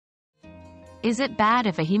Is it bad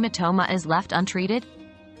if a hematoma is left untreated?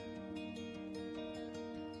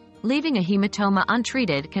 Leaving a hematoma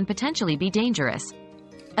untreated can potentially be dangerous.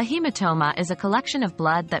 A hematoma is a collection of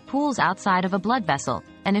blood that pools outside of a blood vessel,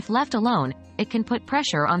 and if left alone, it can put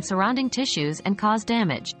pressure on surrounding tissues and cause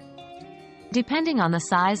damage. Depending on the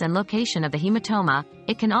size and location of the hematoma,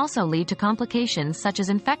 it can also lead to complications such as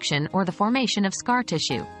infection or the formation of scar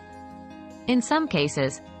tissue. In some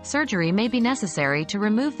cases, surgery may be necessary to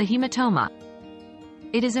remove the hematoma.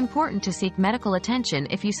 It is important to seek medical attention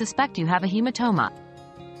if you suspect you have a hematoma.